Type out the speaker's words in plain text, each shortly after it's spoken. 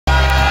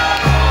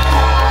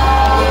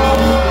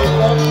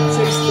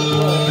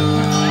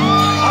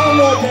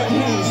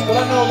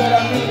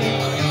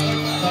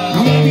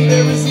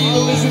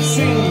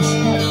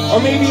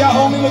maybe I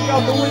only look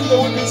out the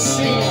window and can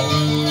see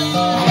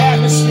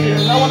atmosphere,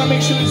 and I want to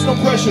make sure there's no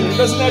pressure. It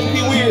doesn't have to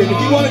be weird. If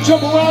you want to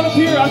jump around up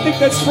here, I think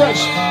that's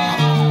fresh.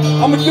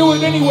 I'm gonna do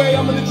it anyway.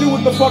 I'm gonna do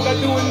what the fuck I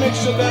do and make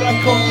sure that I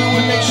come through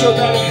and make sure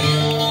that it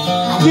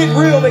get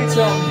real, they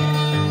tell me.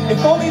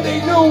 If only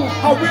they knew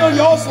how real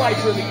y'all's life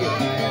really is.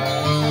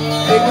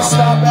 They would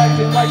stop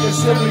acting like a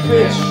silly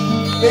bitch.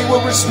 They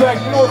would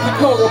respect North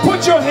Dakota.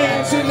 Put your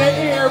hands in the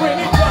air, and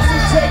it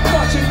doesn't take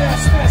much, and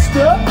that's messed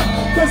up.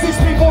 Cause these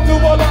people do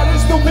a lot of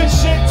stupid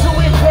shit to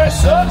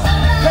impress us.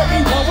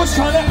 Everyone was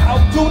trying to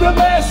outdo the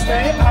last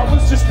man. I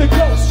was just a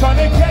ghost trying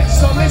to catch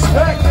some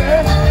respect,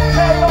 man.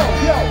 Hello,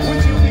 yo,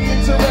 would you be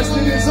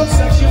interested in some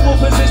sexual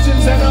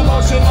positions and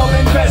emotional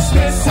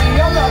investments? See,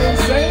 I'm not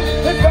insane.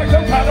 In fact,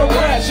 I'm kind of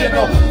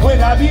rational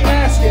when I be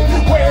asking,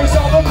 where's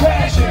all the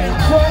passion?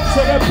 Front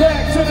to the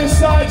back, to the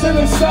side, to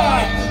the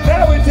side.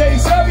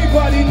 Nowadays,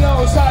 everybody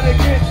knows how to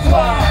get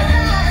fly.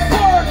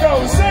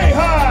 Fargo, say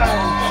hi.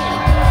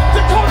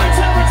 Dakota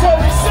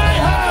territory, say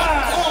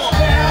hi.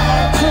 Now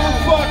I'm too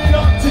fucked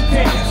up to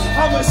dance.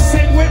 I'ma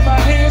sit with my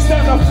hands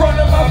down the front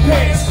of my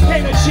pants.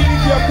 Can't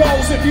achieve your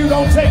goals if you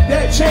don't take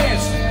that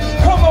chance.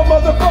 Come on,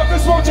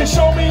 motherfuckers, won't you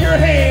show me your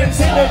hands?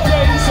 In the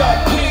days of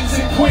kings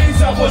and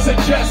queens, I was a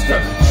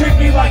jester. Treat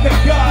me like a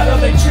god, or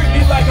they treat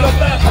me like a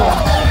leper.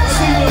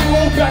 See me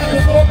move back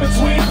and forth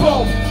between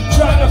both.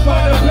 Trying to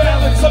find a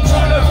balance, I'm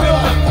trying to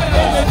build it.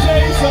 In the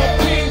days of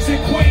kings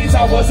and queens,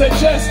 I was a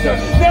jester.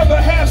 Never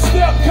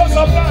half-step, cause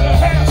I'm not a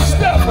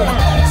half-stepper.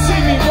 See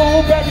me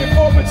move back and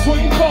forth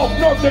between both.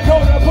 North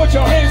Dakota, put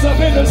your hands up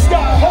in the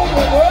sky. Hold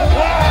on, what?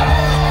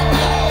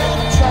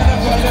 I'm trying to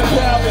find a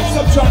balance,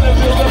 I'm trying to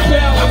build a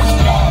balance.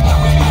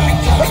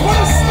 Put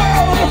a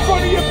smile on the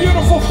front of your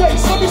beautiful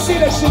face. Let me see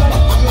that shit.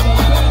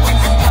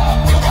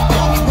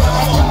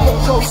 Put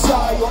close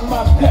eye on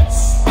my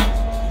pets.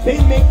 They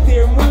make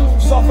their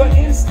moves off an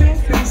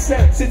instant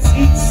consent. It's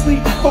eat,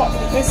 sleep, fuck,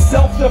 and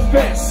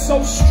self-defense.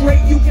 So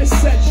straight you can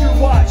set your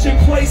watch and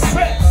place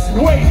bets.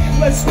 Wait,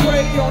 let's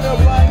pray on a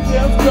blind,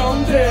 deaf,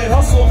 dumb, dead.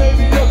 Hustle,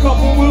 maybe a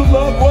couple will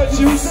love what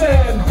you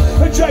said.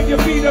 Drag your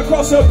feet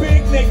across a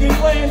big naked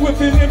land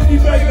with an empty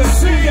bag of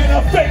sea and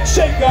a fake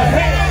shake of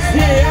hands.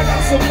 Yeah, I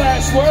got some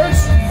last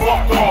words.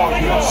 Fuck all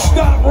you.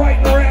 Stop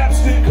writing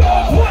raps and go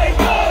play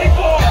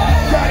volleyball.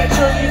 Gotta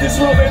journey this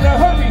road in a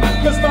hurry,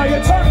 cause my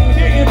attorney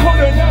didn't put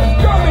enough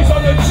girlies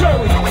on the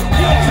jury.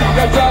 Guilty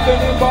of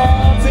dropping in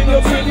bombs in your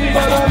city,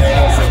 but I'm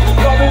innocent.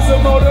 Love is a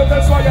motive,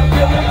 that's why I'm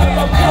feeling like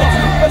I'm guilty.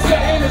 A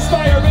setting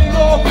inspiring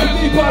all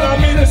 50, but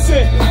I'm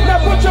innocent. Now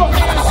put your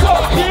hands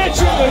up,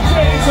 bitch. In the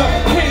days of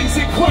kings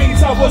and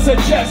queens, I was a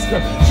jester.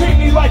 Treat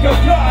me like a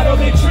god, or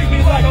they treat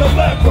me like a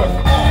leper.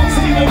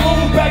 See me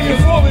move back and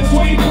forth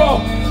between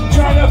both.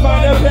 Trying to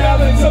find a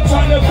balance, I'm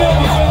trying to build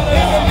it.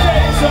 In the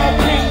days of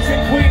kings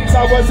and queens,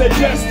 I was a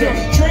jester.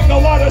 Drink a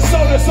lot of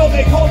soda, so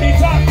they call me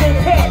Dr.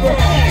 Pepper.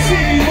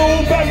 See me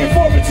move back and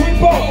forth between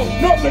both.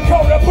 North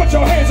Dakota, put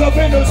your hands up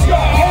in the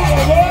sky. Hold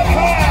on, what?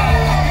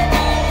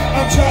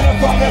 I'm trying to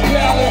find a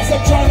balance,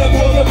 I'm trying to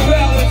build a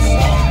balance.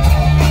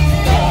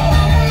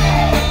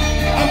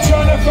 I'm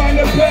trying to find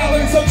a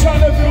balance, I'm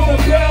trying to build a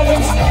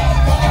balance.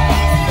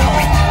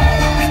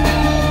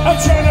 I'm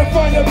trying to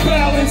find a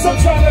balance, I'm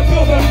trying to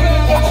build a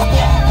balance.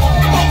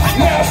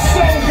 Now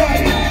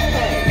somebody,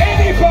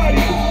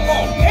 anybody,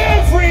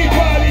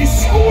 everybody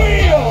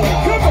squeal.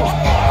 Come on.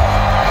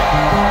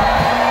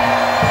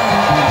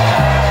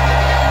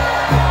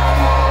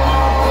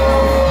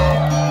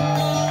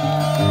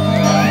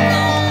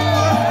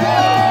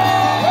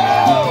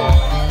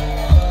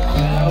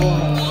 Now all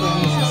my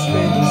friends and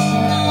spenders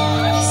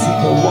see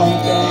the one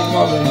thing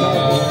or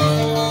another.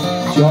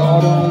 Y'all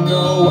don't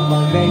know what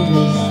my name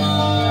is.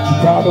 You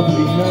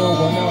probably know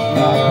one of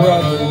my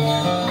brothers.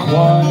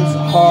 One is a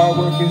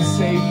hard-working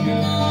savior,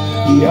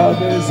 the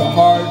other is a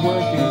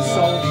hard-working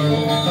soldier.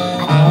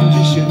 I'm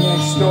just your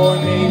next-door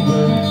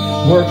neighbor,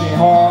 working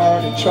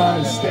hard and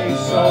trying to stay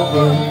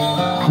sober.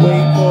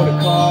 Wait for the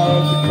car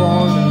at the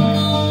corner,